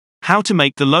How to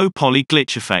make the low poly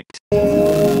glitch effect.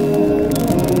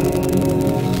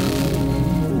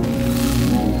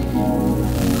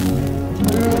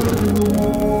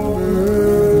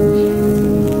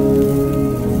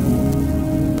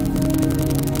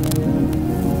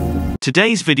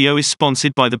 Today's video is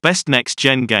sponsored by the best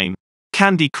next-gen game,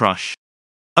 Candy Crush.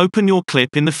 Open your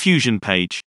clip in the Fusion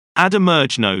page. Add a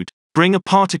merge node. Bring a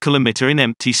particle emitter in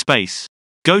empty space.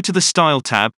 Go to the Style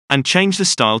tab, and change the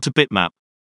style to bitmap.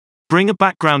 Bring a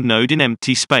background node in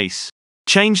empty space.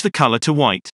 Change the color to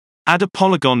white. Add a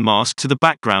polygon mask to the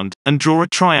background, and draw a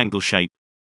triangle shape.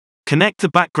 Connect the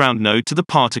background node to the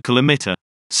particle emitter.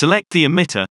 Select the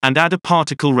emitter, and add a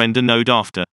particle render node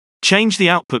after. Change the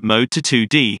output mode to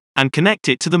 2D, and connect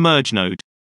it to the merge node.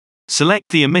 Select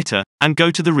the emitter, and go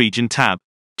to the region tab.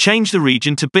 Change the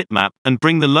region to bitmap, and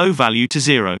bring the low value to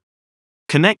 0.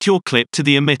 Connect your clip to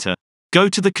the emitter. Go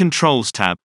to the Controls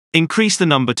tab. Increase the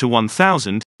number to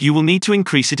 1000, you will need to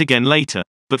increase it again later,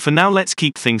 but for now let's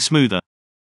keep things smoother.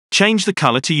 Change the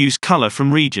color to use color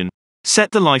from region.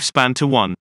 Set the lifespan to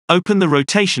 1. Open the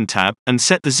Rotation tab, and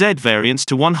set the Z variance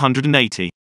to 180.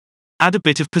 Add a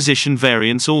bit of position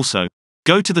variance also.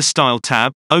 Go to the Style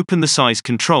tab, open the Size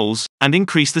controls, and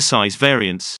increase the size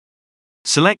variance.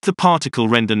 Select the particle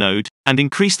render node, and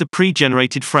increase the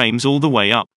pre-generated frames all the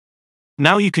way up.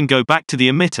 Now you can go back to the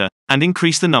emitter, and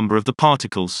increase the number of the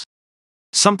particles.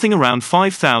 Something around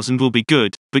 5000 will be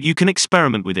good, but you can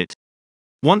experiment with it.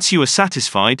 Once you are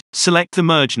satisfied, select the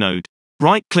merge node.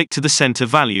 Right-click to the center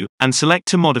value, and select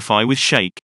to modify with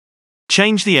shake.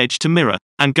 Change the edge to mirror,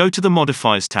 and go to the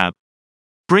Modifiers tab.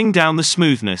 Bring down the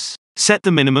smoothness. Set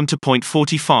the minimum to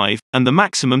 0.45, and the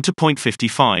maximum to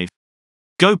 0.55.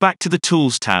 Go back to the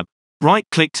Tools tab.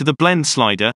 Right-click to the Blend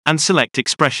slider, and select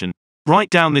Expression.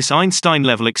 Write down this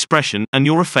Einstein-level expression, and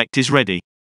your effect is ready.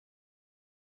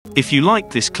 If you liked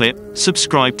this clip,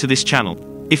 subscribe to this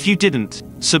channel. If you didn't,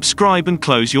 subscribe and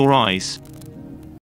close your eyes.